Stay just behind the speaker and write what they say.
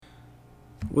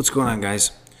What's going on,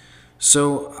 guys?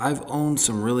 So, I've owned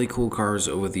some really cool cars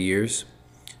over the years,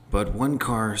 but one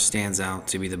car stands out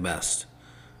to be the best.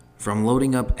 From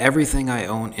loading up everything I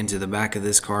own into the back of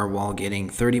this car while getting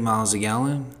 30 miles a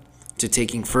gallon, to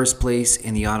taking first place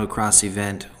in the autocross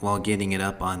event while getting it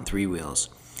up on three wheels.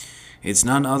 It's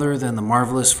none other than the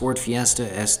marvelous Ford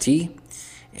Fiesta ST,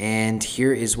 and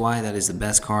here is why that is the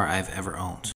best car I've ever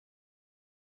owned.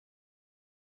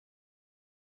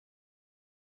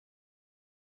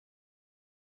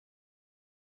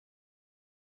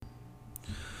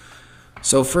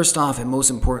 So first off, and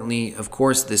most importantly, of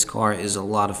course, this car is a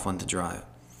lot of fun to drive.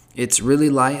 It's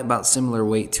really light, about similar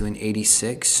weight to an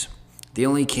 86. They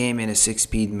only came in a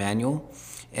 6-speed manual,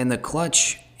 and the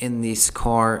clutch in this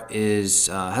car is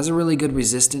has a really good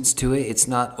resistance to it. It's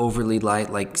not overly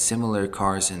light like similar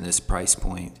cars in this price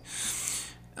point.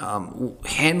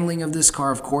 Handling of this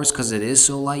car, of course, because it is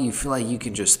so light, you feel like you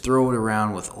can just throw it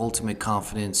around with ultimate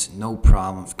confidence, no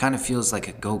problem. It kind of feels like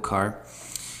a go-kart.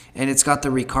 And it's got the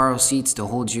Recaro seats to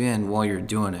hold you in while you're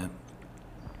doing it.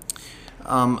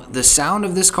 The sound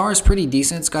of this car is pretty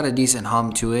decent. It's got a decent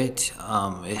hum to it.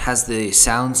 It has the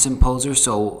sound symposer,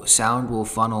 so sound will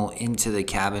funnel into the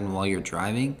cabin while you're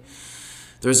driving.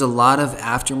 There's a lot of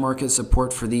aftermarket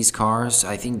support for these cars.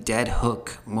 I think Dead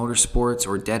Hook Motorsports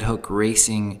or Dead Hook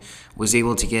Racing was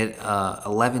able to get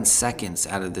 11 seconds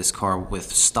out of this car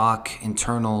with stock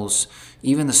internals,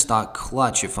 even the stock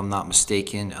clutch, if I'm not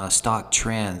mistaken, stock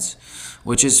trans,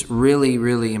 which is really,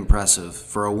 really impressive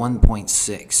for a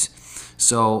 1.6.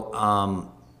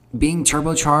 So being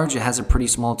turbocharged, it has a pretty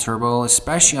small turbo,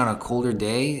 especially on a colder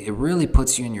day. It really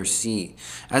puts you in your seat,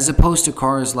 as opposed to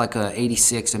cars like a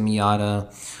 86, a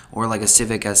Miata, or like a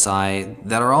Civic Si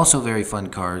that are also very fun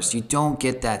cars. You don't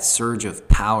get that surge of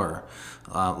power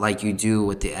like you do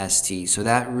with the ST. So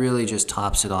that really just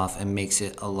tops it off and makes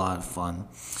it a lot of fun.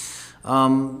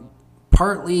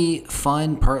 Partly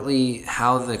fun, partly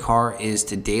how the car is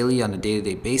to daily on a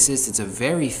day-to-day basis. It's a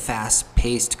very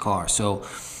fast-paced car. So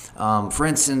for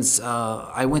instance,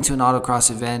 I went to an autocross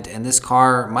event, and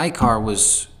my car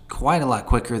was quite a lot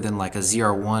quicker than like a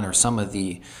ZR1 or some of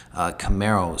the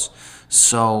Camaros.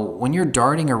 So when you're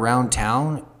darting around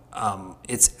town,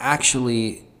 it's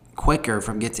actually quicker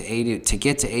from get to A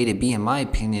to B, in my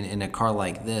opinion, in a car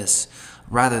like this,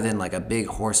 rather than like a big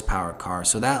horsepower car.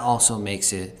 So that also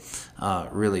makes it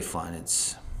really fun.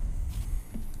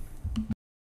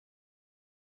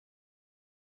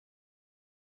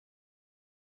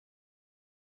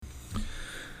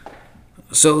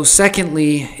 So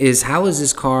secondly is, how is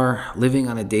this car living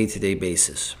on a day-to-day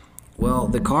basis? Well,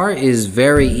 the car is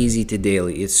very easy to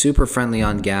daily. It's super friendly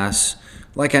on gas.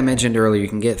 Like I mentioned earlier, you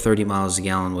can get 30 miles a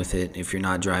gallon with it if you're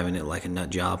not driving it like a nut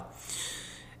job.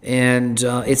 And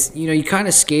it's, you kind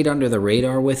of skate under the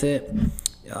radar with it.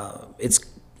 It's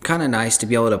kind of nice to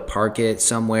be able to park it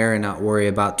somewhere and not worry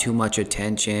about too much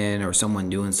attention or someone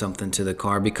doing something to the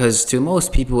car, because to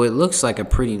most people it looks like a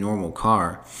pretty normal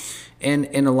car, and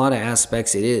in a lot of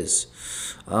aspects it is.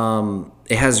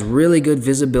 It has really good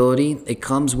visibility. It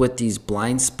comes with these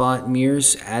blind spot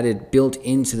mirrors built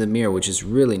into the mirror, which is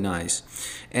really nice.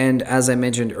 And as I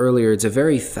mentioned earlier, it's a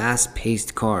very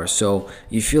fast-paced car, so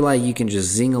you feel like you can just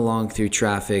zing along through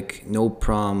traffic, no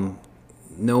problem,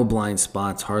 no blind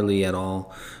spots hardly at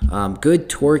all. Good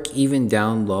torque even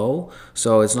down low,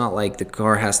 so it's not like the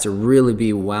car has to really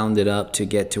be wounded up to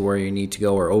get to where you need to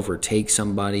go or overtake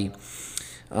somebody.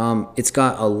 It's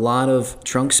got a lot of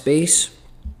trunk space.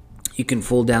 You can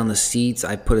fold down the seats.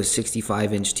 I put a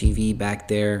 65-inch TV back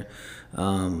there.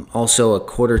 Also a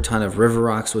 1/4 ton of River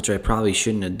Rocks, which I probably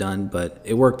shouldn't have done, but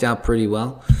it worked out pretty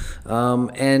well.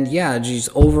 And yeah, just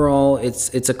overall,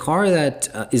 it's a car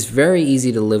that is very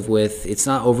easy to live with. It's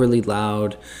not overly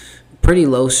loud, pretty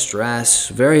low stress,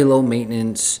 very low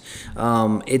maintenance.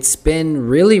 It's been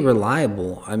really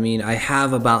reliable. I mean, I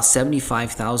have about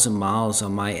 75,000 miles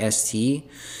on my ST,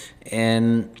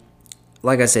 and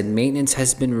like I said, maintenance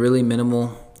has been really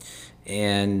minimal.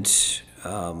 And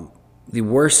the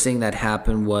worst thing that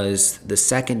happened was the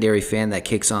secondary fan that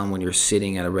kicks on when you're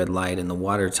sitting at a red light and the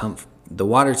water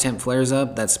temp flares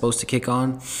up. That's supposed to kick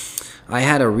on. I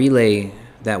had a relay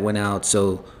that went out,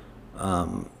 so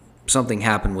something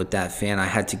happened with that fan. I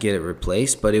had to get it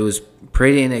replaced, but it was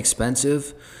pretty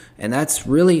inexpensive. And that's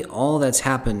really all that's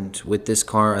happened with this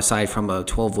car, aside from a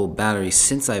 12-volt battery,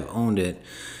 since I've owned it,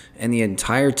 and the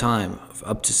entire time,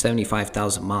 up to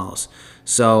 75,000 miles.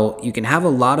 So you can have a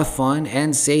lot of fun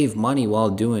and save money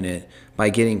while doing it by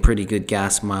getting pretty good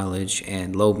gas mileage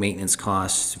and low maintenance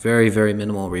costs, very, very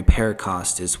minimal repair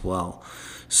cost as well.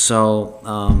 So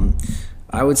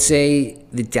I would say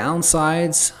the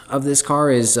downsides of this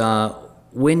car is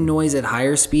Wind noise at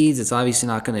higher speeds, it's obviously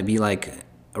not going to be like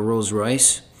a Rolls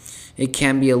Royce. It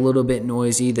can be a little bit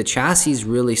noisy. The chassis is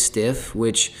really stiff,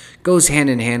 which goes hand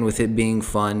in hand with it being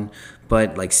fun,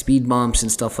 but like speed bumps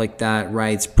and stuff like that,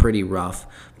 rides pretty rough.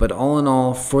 But all in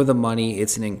all, for the money,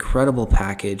 it's an incredible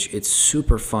package. It's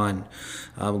super fun.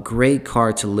 Great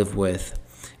car to live with.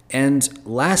 And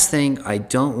last thing I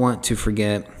don't want to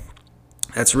forget,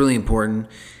 that's really important,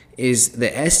 is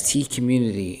the ST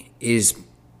community is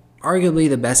arguably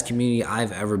the best community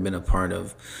I've ever been a part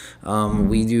of.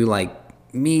 We do like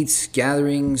meets,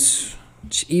 gatherings,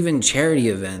 even charity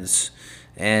events,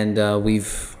 and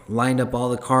we've lined up all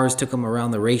the cars, took them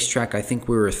around the racetrack. I think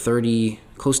we were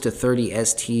close to 30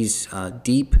 STs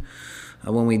deep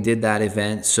when we did that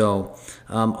event. So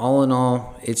all in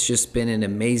all, it's just been an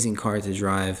amazing car to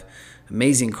drive,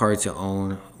 amazing car to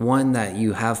own, one that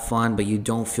you have fun but you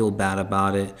don't feel bad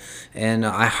about it. And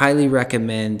I highly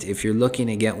recommend, if you're looking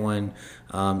to get one,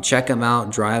 check them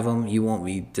out, drive them, you won't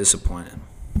be disappointed.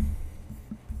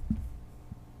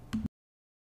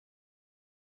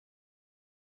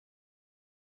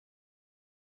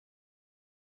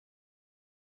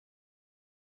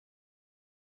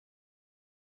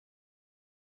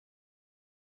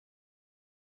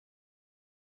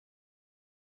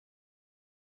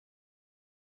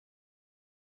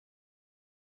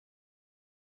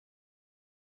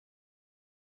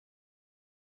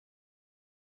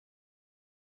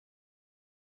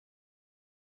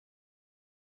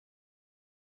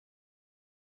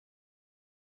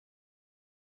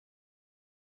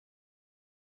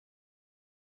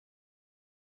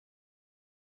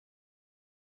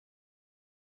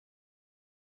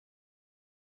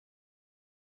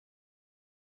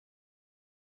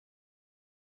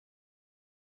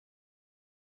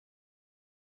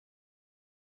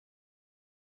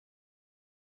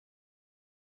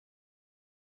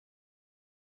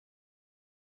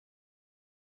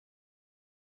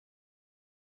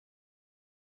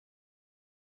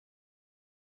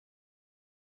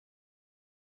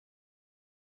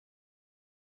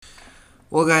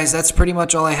 Well, guys, that's pretty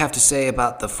much all I have to say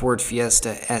about the Ford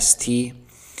Fiesta ST.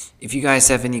 If you guys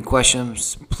have any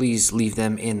questions, please leave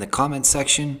them in the comment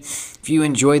section. If you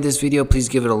enjoyed this video, please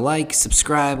give it a like,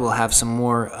 subscribe. We'll have some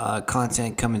more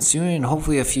content coming soon and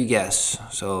hopefully a few guests.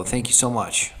 So thank you so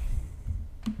much.